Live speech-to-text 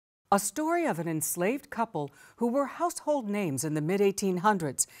A story of an enslaved couple who were household names in the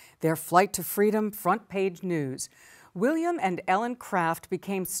mid-1800s. Their flight to freedom, front-page news. William and Ellen Craft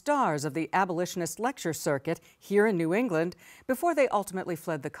became stars of the abolitionist lecture circuit here in New England before they ultimately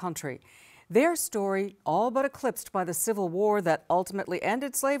fled the country. Their story, all but eclipsed by the Civil War that ultimately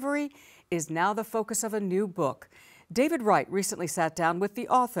ended slavery, is now the focus of a new book. David Wright recently sat down with the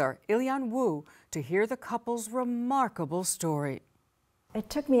author, Ilyon Woo, to hear the couple's remarkable story. It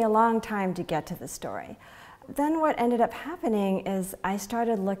took me a long time to get to the story. Then what ended up happening is I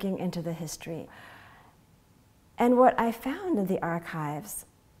started looking into the history. And what I found in the archives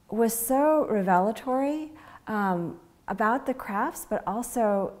was so revelatory about the Crafts, but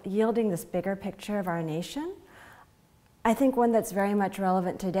also yielding this bigger picture of our nation. I think one that's very much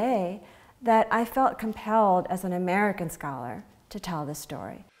relevant today, that I felt compelled as an American scholar to tell this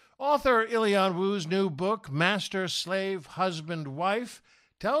story. Author Ilyon Woo's new book, Master, Slave, Husband, Wife,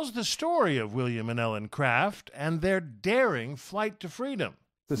 tells the story of William and Ellen Craft and their daring flight to freedom.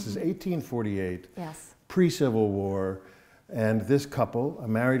 This is 1848, Yes. pre-Civil War, and this couple, a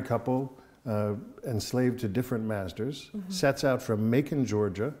married couple, enslaved to different masters, sets out from Macon,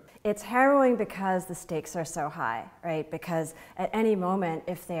 Georgia. It's harrowing because the stakes are so high, right? Because at any moment,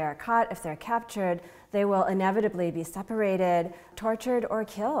 if they are caught, if they're captured, they will inevitably be separated, tortured, or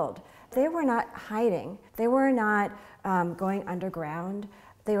killed. They were not hiding. They were not going underground.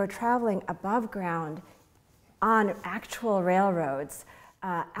 They were traveling above ground on actual railroads.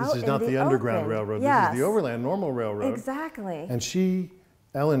 This is not the Underground Railroad. Yes. This is the Overland Normal Railroad. Exactly. And she,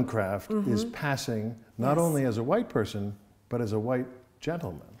 Ellen Craft, is passing not only as a white person, but as a white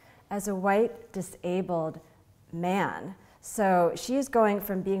gentleman. As a white disabled man. So she's going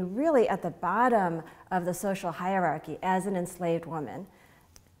from being really at the bottom of the social hierarchy as an enslaved woman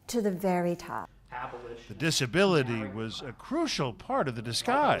to the very top. The disability was a crucial part of the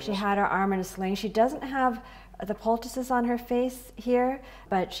disguise. She had her arm in a sling. She doesn't have the poultices on her face here,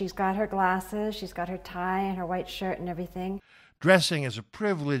 but she's got her glasses, she's got her tie and her white shirt and everything. Dressing as a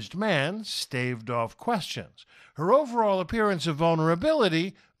privileged man staved off questions. Her overall appearance of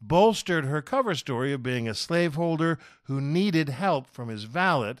vulnerability bolstered her cover story of being a slaveholder who needed help from his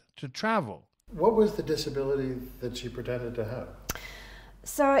valet to travel. What was the disability that she pretended to have?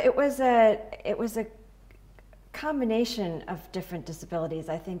 So it was a combination of different disabilities,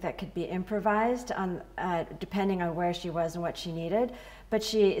 I think, that could be improvised on depending on where she was and what she needed. But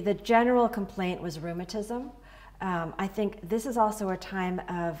the general complaint was rheumatism. I think this is also a time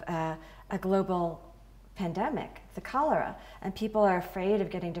of a global pandemic, the cholera, and people are afraid of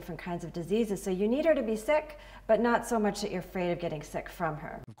getting different kinds of diseases. So you need her to be sick, but not so much that you're afraid of getting sick from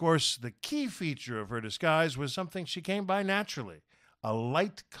her. Of course, the key feature of her disguise was something she came by naturally, a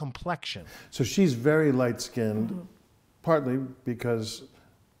light complexion. So she's very light-skinned, partly because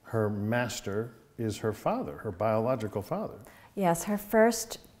her master is her father, her biological father. Yes, her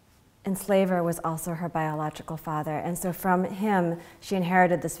first enslaver was also her biological father, and so from him she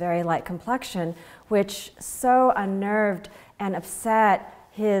inherited this very light complexion, which so unnerved and upset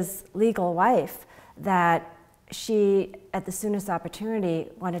his legal wife that she, at the soonest opportunity,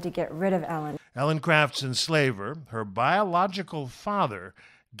 wanted to get rid of Ellen. Ellen Craft's enslaver, her biological father,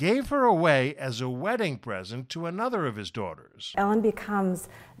 gave her away as a wedding present to another of his daughters. Ellen becomes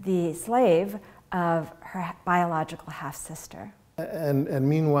the slave of her biological half-sister. And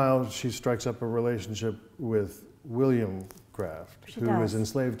meanwhile, she strikes up a relationship with William Craft, who is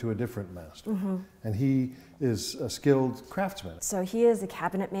enslaved to a different master. And he is a skilled craftsman. So he is a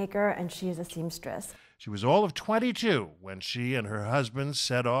cabinet maker and she is a seamstress. She was all of 22 when she and her husband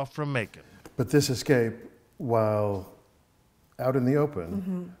set off from Macon. But this escape, while out in the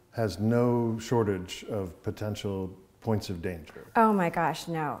open, has no shortage of potential points of danger. Oh my gosh,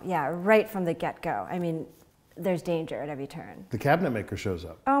 no. Yeah, right from the get-go. I mean, there's danger at every turn. The cabinet maker shows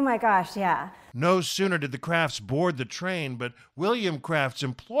up. Oh my gosh, yeah. No sooner did the Crafts board the train, but William Craft's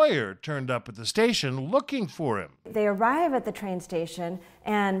employer turned up at the station looking for him. They arrive at the train station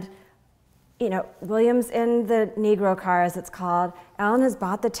and, you know, William's in the Negro car, as it's called. Ellen has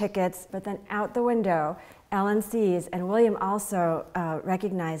bought the tickets, but then out the window, Ellen sees, and William also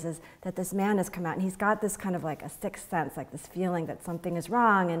recognizes that this man has come out, and he's got this kind of like a sixth sense, like this feeling that something is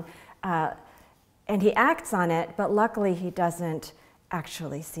wrong, and he acts on it, but luckily he doesn't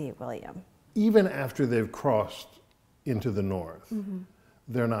actually see William. Even after they've crossed into the north,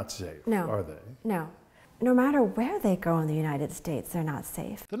 they're not safe, are they? No. No matter where they go in the United States, they're not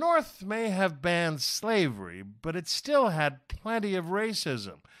safe. The North may have banned slavery, but it still had plenty of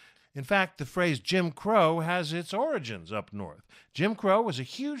racism. In fact, the phrase Jim Crow has its origins up north. Jim Crow was a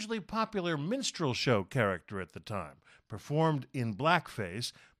hugely popular minstrel show character at the time. performed in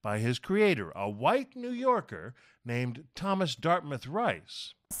blackface by his creator, a white New Yorker named Thomas Dartmouth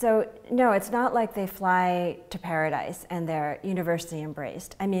Rice. So, no, it's not like they fly to paradise and they're universally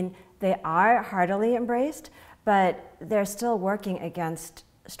embraced. I mean, they are heartily embraced, but they're still working against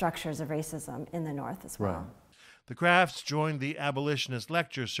structures of racism in the North as well. Right. The Crafts joined the abolitionist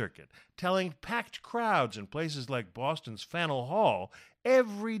lecture circuit, telling packed crowds in places like Boston's Faneuil Hall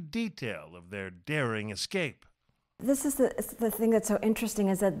every detail of their daring escape. This is the thing that's so interesting,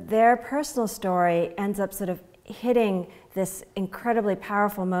 is that their personal story ends up sort of hitting this incredibly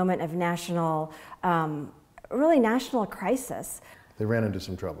powerful moment of national, really national crisis. They ran into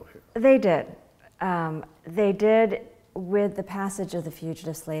some trouble here. They did. They did with the passage of the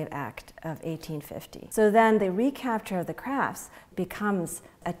Fugitive Slave Act of 1850. So then the recapture of the Crafts becomes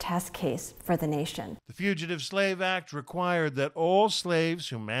a test case for the nation. The Fugitive Slave Act required that all slaves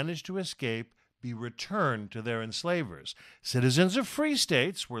who managed to escape be returned to their enslavers. Citizens of free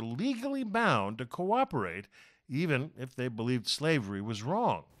states were legally bound to cooperate, even if they believed slavery was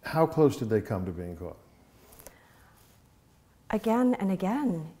wrong. How close did they come to being caught? Again and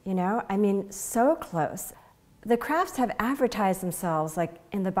again, you know? I mean, so close. The Crafts have advertised themselves like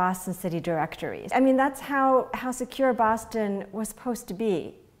in the Boston City directories. I mean, that's how secure Boston was supposed to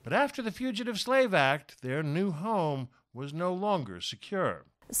be. But after the Fugitive Slave Act, their new home was no longer secure.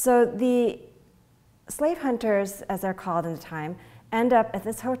 So the slave hunters, as they're called in the time, end up at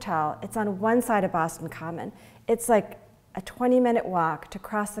this hotel. It's on one side of Boston Common. It's like a 20-minute walk to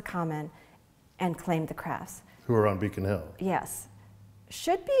cross the Common and claim the Crafts. Who are on Beacon Hill. Yes.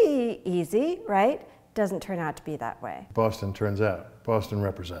 Should be easy, right? Doesn't turn out to be that way. Boston turns out. Boston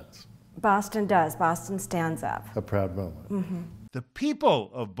represents. Boston does. Boston stands up. A proud moment. Mm-hmm. The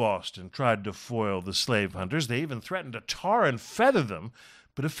people of Boston tried to foil the slave hunters. They even threatened to tar and feather them.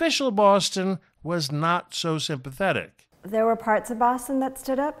 But official Boston was not so sympathetic. There were parts of Boston that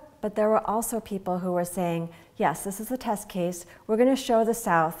stood up, but there were also people who were saying, yes, this is a test case. We're going to show the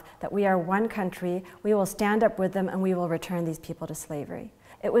South that we are one country. We will stand up with them and we will return these people to slavery.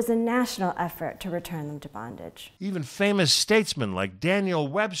 It was a national effort to return them to bondage. Even famous statesmen like Daniel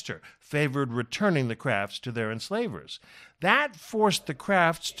Webster favored returning the Crafts to their enslavers. That forced the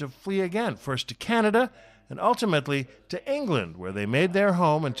Crafts to flee again, first to Canada and ultimately to England, where they made their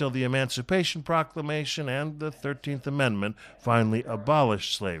home until the Emancipation Proclamation and the 13th Amendment finally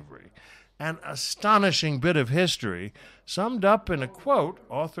abolished slavery. An astonishing bit of history summed up in a quote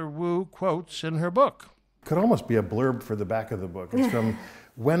author Woo quotes in her book. Could almost be a blurb for the back of the book. It's from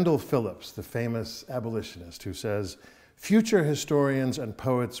Wendell Phillips, the famous abolitionist, who says, "Future historians and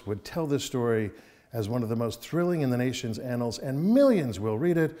poets would tell this story as one of the most thrilling in the nation's annals, and millions will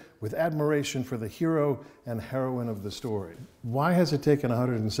read it with admiration for the hero and heroine of the story." Why has it taken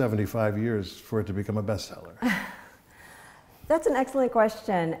 175 years for it to become a bestseller? That's an excellent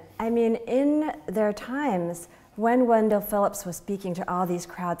question. I mean, in their times, when Wendell Phillips was speaking to all these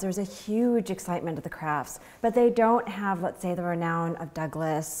crowds, there was a huge excitement of the Crafts, but they don't have, let's say, the renown of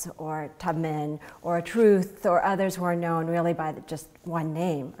Douglass or Tubman or Truth or others who are known really by just one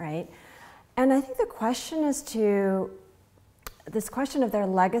name, right? And I think the question this question of their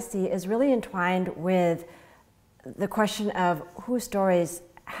legacy is really entwined with the question of whose stories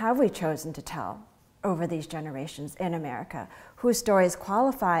have we chosen to tell over these generations in America, whose stories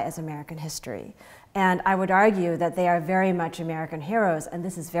qualify as American history. And I would argue that they are very much American heroes, and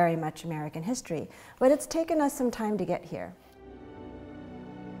this is very much American history. But it's taken us some time to get here.